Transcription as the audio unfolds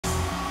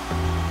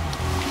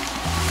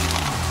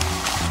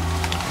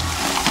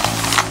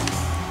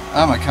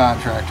I'm a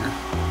contractor,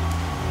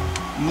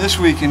 and this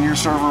week in your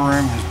server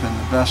room has been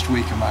the best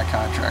week of my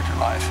contractor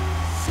life.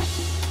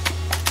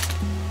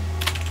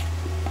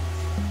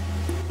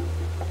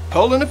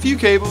 Pulling a few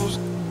cables,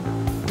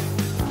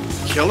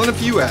 killing a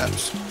few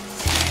apps.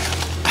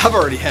 I've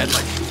already had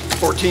like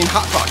 14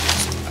 hot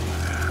pockets.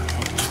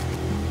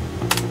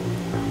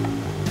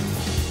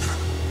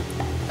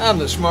 I'm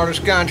the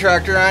smartest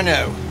contractor I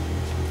know.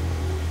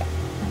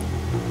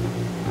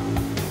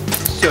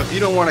 So if you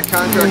don't want a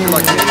contractor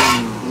like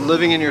me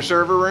living in your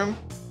server room,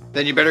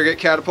 then you better get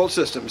Catapult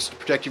Systems to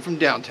protect you from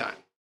downtime.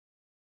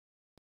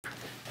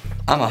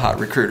 I'm a hot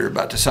recruiter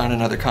about to sign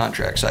another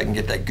contract so I can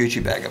get that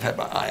Gucci bag I've had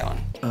my eye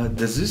on.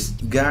 Does this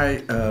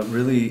guy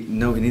really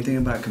know anything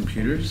about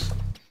computers?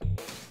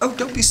 Oh,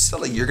 don't be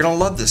silly. You're gonna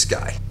love this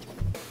guy.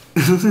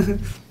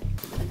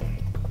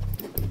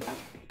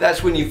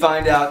 That's when you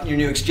find out your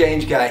new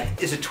exchange guy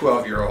is a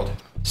 12-year-old.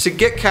 So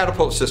get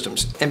Catapult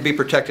Systems and be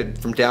protected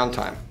from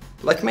downtime,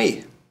 like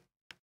me.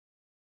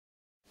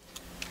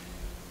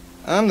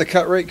 I'm the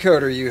cut-rate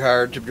coder you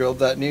hired to build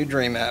that new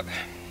Dream app,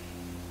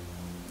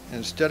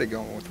 instead of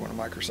going with one of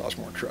Microsoft's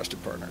more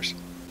trusted partners.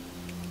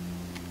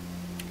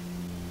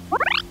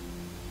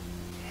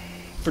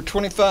 For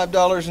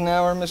 $25 an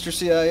hour, Mr.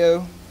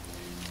 CIO,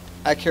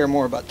 I care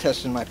more about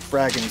testing my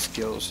fragging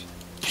skills.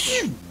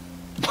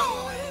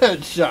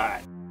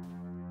 Headshot.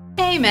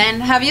 Hey man,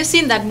 have you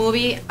seen that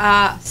movie,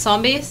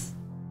 Zombies?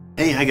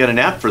 Hey, I got an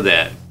app for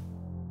that.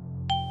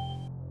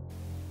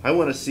 I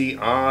want to see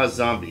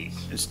Zombies.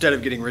 Instead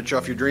of getting rich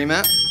off your Dream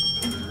app,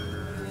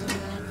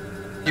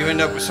 you end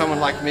up with someone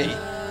like me,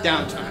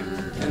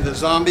 Downtime, in the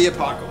zombie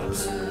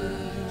apocalypse.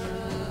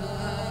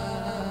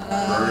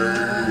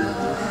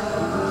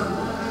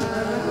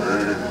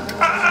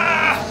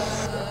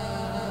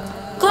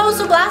 Close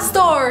the blast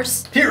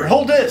doors! Here,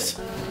 hold this.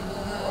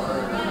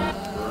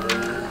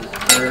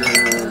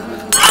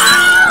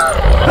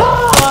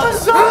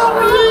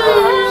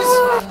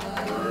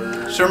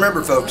 So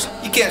remember folks,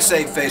 you can't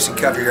save face and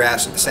cover your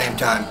ass at the same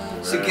time.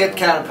 So get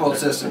Catapult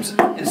Systems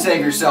and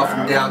save yourself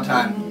from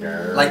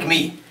downtime, like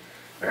me.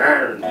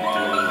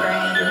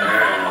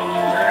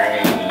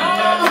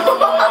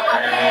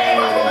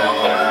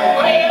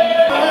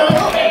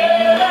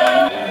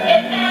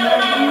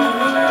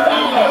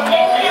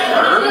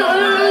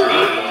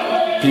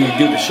 Can you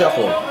do the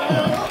shuffle?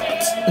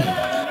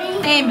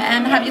 Hey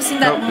man, have you seen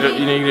that movie?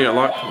 You need to get a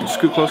lot.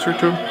 Scoot closer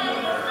to him.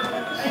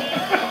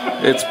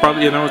 It's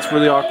probably, it's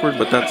really awkward,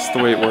 but that's the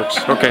way it works.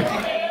 Okay.